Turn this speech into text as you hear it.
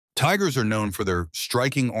Tigers are known for their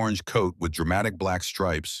striking orange coat with dramatic black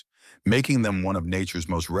stripes, making them one of nature's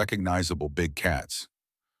most recognizable big cats.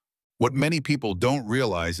 What many people don't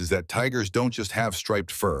realize is that tigers don't just have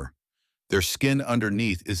striped fur. Their skin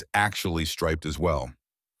underneath is actually striped as well.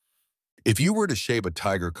 If you were to shave a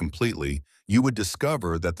tiger completely, you would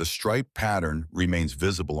discover that the stripe pattern remains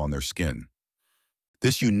visible on their skin.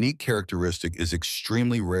 This unique characteristic is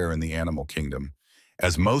extremely rare in the animal kingdom,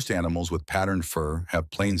 as most animals with patterned fur have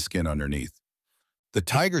plain skin underneath. The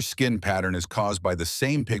tiger's skin pattern is caused by the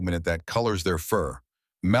same pigment that colors their fur,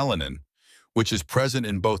 melanin, which is present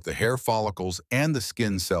in both the hair follicles and the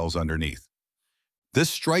skin cells underneath. This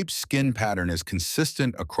striped skin pattern is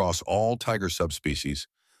consistent across all tiger subspecies,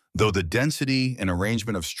 though the density and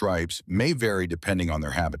arrangement of stripes may vary depending on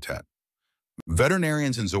their habitat.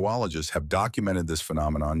 Veterinarians and zoologists have documented this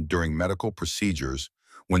phenomenon during medical procedures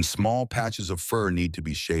when small patches of fur need to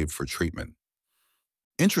be shaved for treatment.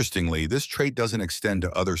 Interestingly, this trait doesn't extend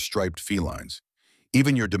to other striped felines.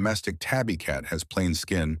 Even your domestic tabby cat has plain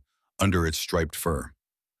skin under its striped fur.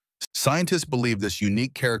 Scientists believe this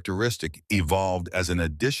unique characteristic evolved as an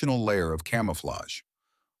additional layer of camouflage,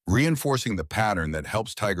 reinforcing the pattern that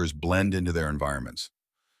helps tigers blend into their environments.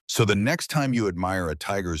 So the next time you admire a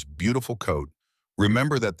tiger's beautiful coat,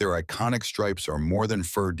 remember that their iconic stripes are more than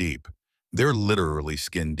fur deep. They're literally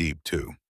skin deep too.